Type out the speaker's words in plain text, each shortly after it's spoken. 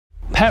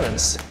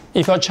Parents,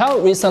 if your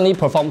child recently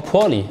performed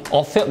poorly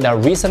or failed their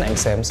recent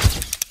exams,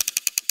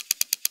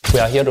 we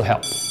are here to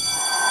help.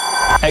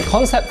 At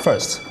Concept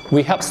First,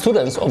 we help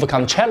students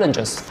overcome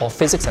challenges for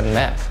physics and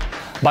math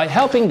by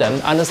helping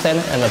them understand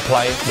and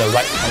apply the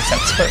right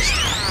concepts first.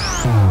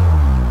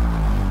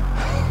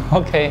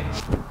 Okay,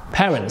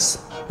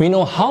 parents, we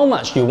know how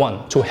much you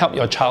want to help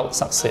your child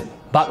succeed.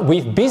 But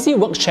with busy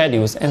work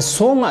schedules and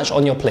so much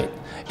on your plate,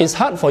 it's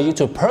hard for you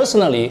to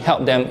personally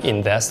help them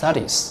in their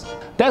studies.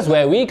 That's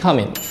where we come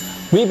in.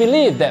 We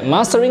believe that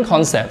mastering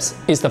concepts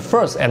is the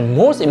first and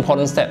most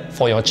important step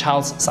for your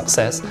child's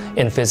success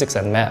in physics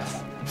and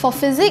math. For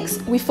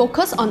physics, we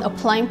focus on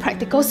applying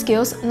practical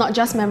skills, not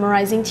just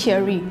memorizing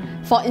theory.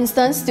 For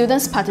instance,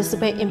 students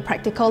participate in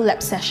practical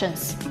lab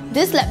sessions.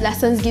 These lab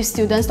lessons give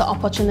students the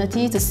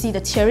opportunity to see the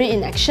theory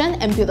in action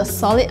and build a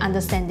solid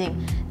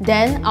understanding.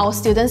 Then, our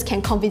students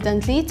can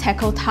confidently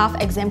tackle tough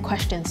exam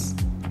questions.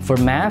 For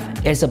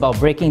math, it's about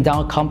breaking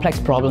down complex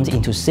problems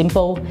into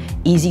simple,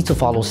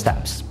 easy-to-follow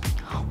steps.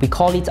 We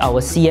call it our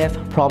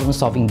CF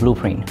problem-solving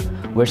blueprint,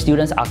 where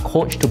students are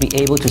coached to be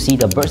able to see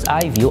the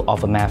bird's-eye view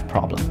of a math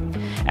problem,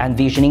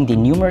 envisioning the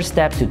numerous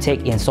steps to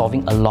take in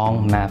solving a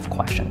long math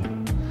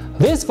question.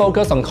 This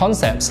focus on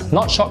concepts,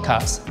 not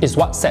shortcuts, is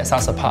what sets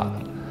us apart.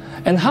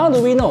 And how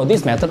do we know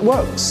this method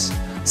works?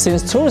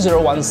 Since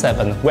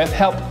 2017, we've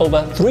helped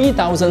over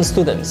 3,000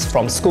 students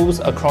from schools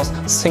across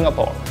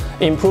Singapore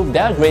improve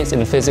their grades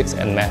in physics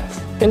and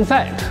math. In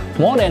fact,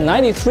 more than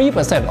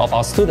 93% of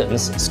our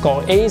students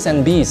score A's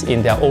and B's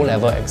in their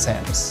O-level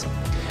exams.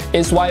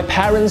 It's why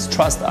parents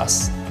trust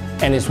us,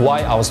 and it's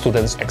why our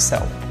students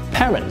excel.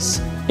 Parents,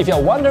 if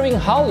you're wondering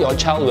how your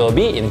child will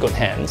be in good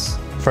hands,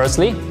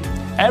 firstly,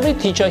 every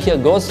teacher here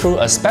goes through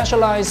a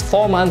specialized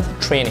 4-month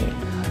training,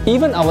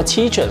 even our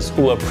teachers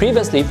who were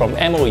previously from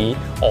MOE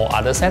or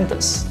other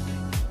centers.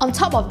 On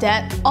top of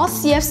that, all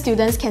CF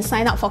students can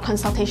sign up for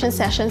consultation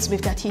sessions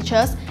with their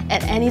teachers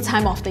at any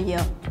time of the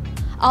year.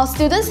 Our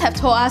students have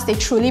told us they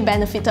truly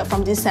benefited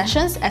from these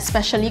sessions,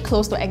 especially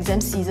close to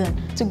exam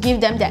season, to give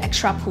them that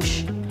extra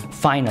push.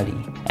 Finally,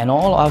 and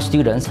all our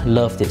students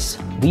love this,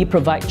 we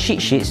provide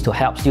cheat sheets to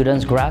help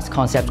students grasp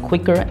concepts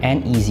quicker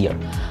and easier,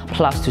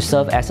 plus to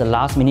serve as a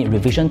last-minute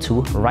revision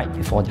tool right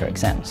before their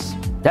exams.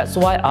 That's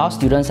why our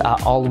students are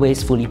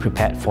always fully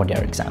prepared for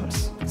their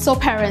exams. So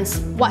parents,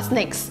 what's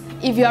next?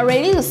 If you are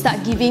ready to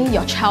start giving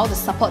your child the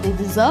support they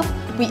deserve,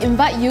 we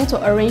invite you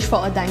to arrange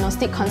for a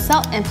diagnostic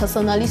consult and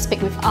personally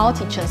speak with our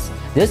teachers.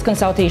 This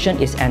consultation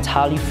is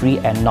entirely free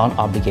and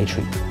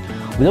non-obligatory.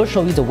 We'll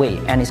show you the way,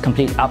 and it's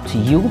completely up to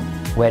you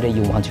whether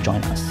you want to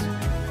join us.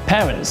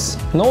 Parents,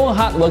 no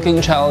hardworking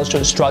child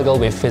should struggle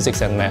with physics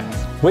and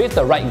math. With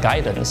the right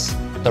guidance,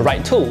 the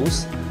right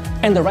tools,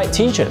 and the right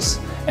teachers,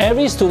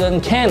 every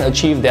student can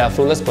achieve their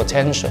fullest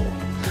potential.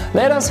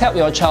 Let us help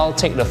your child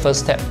take the first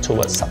step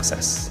towards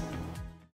success.